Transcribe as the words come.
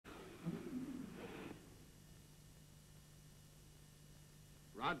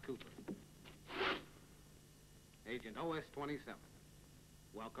Todd Cooper. Agent OS-27.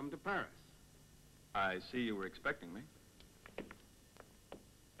 Welcome to Paris. I see you were expecting me.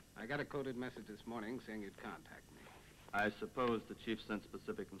 I got a coded message this morning saying you'd contact me. I suppose the chief sent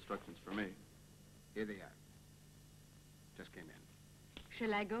specific instructions for me. Here they are. Just came in.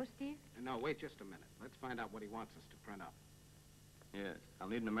 Shall I go, Steve? No, wait just a minute. Let's find out what he wants us to print up. Yes, I'll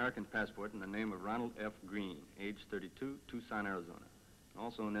need an American passport in the name of Ronald F. Green, age 32, Tucson, Arizona.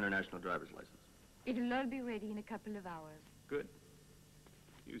 Also an international driver's license. It'll all be ready in a couple of hours. Good.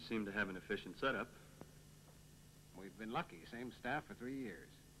 You seem to have an efficient setup. We've been lucky. Same staff for 3 years.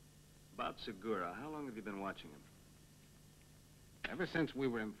 About Segura, how long have you been watching him? Ever since we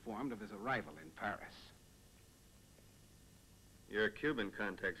were informed of his arrival in Paris. Your Cuban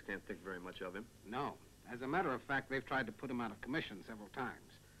contacts can't think very much of him. No. As a matter of fact, they've tried to put him out of commission several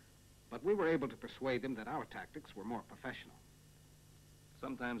times. But we were able to persuade them that our tactics were more professional.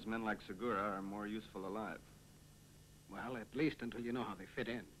 Sometimes men like Segura are more useful alive. Well, at least until you know how they fit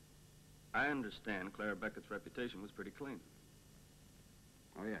in. I understand Clara Beckett's reputation was pretty clean.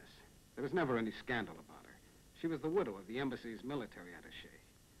 Oh, yes. There was never any scandal about her. She was the widow of the embassy's military attaché.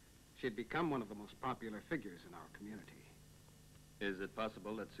 She had become one of the most popular figures in our community. Is it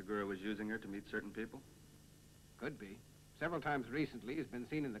possible that Segura was using her to meet certain people? Could be. Several times recently, he's been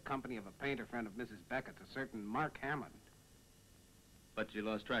seen in the company of a painter friend of Mrs. Beckett's, a certain Mark Hammond. But you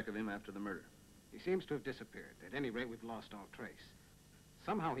lost track of him after the murder. He seems to have disappeared. At any rate, we've lost all trace.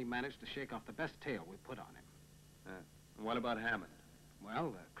 Somehow he managed to shake off the best tale we put on him. And what about Hammond?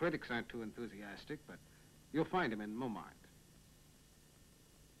 Well, the critics aren't too enthusiastic, but you'll find him in Montmartre.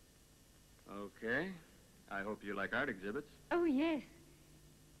 Okay. I hope you like art exhibits. Oh, yes.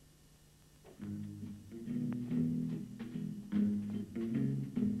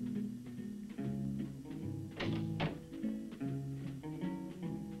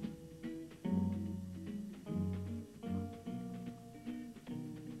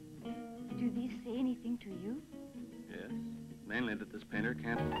 Do these say anything to you? Yes. Mainly that this painter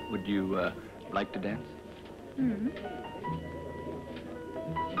can't... Would you, like to dance? Mm-hmm.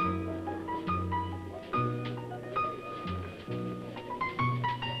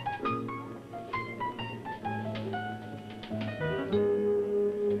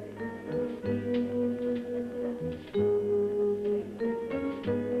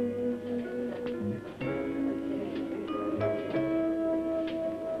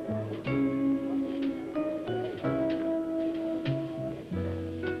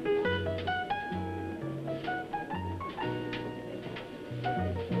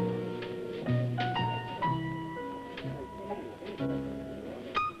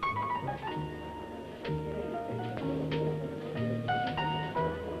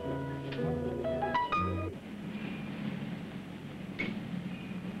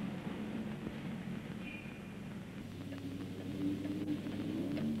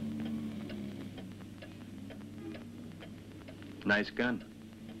 Nice gun.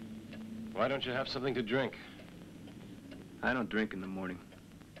 Why don't you have something to drink? I don't drink in the morning.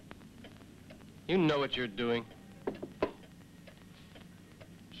 You know what you're doing.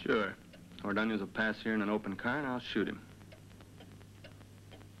 Sure. Ordonez will pass here in an open car and I'll shoot him.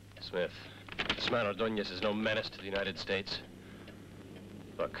 Smith, this man Ordonez is no menace to the United States.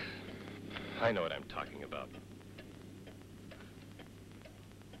 Look, I know what I'm talking about.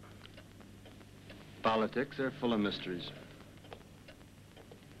 Politics are full of mysteries.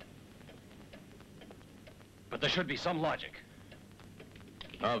 But there should be some logic.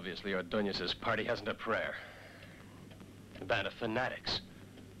 Obviously, Ordonez's party hasn't a prayer. A band of fanatics.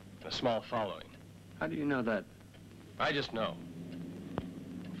 A small following. How do you know that? I just know.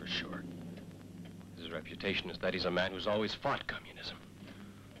 For sure. His reputation is that he's a man who's always fought communism.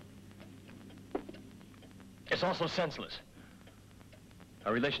 It's also senseless.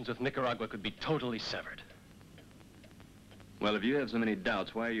 Our relations with Nicaragua could be totally severed. Well, if you have so many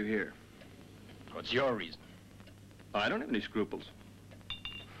doubts, why are you here? What's your reason? Oh, I don't have any scruples.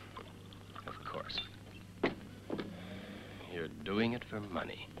 Of course. You're doing it for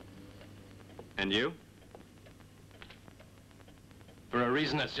money. And you? For a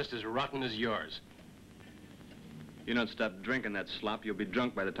reason that's just as rotten as yours. You don't stop drinking that slop, you'll be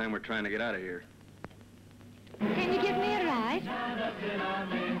drunk by the time we're trying to get out of here. Can you give me a ride?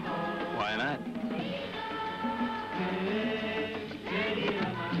 Why not?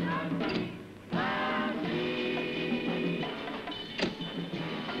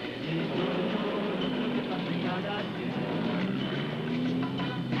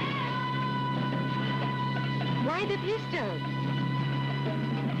 Why the pistol?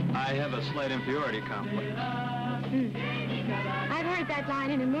 I have a slight inferiority complex. I've heard heard that line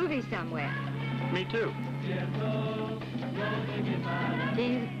in a movie somewhere. Me too.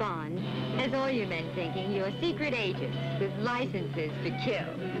 James Bond has all you men thinking you're secret agents with licenses to kill.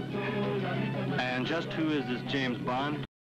 And just who is this James Bond?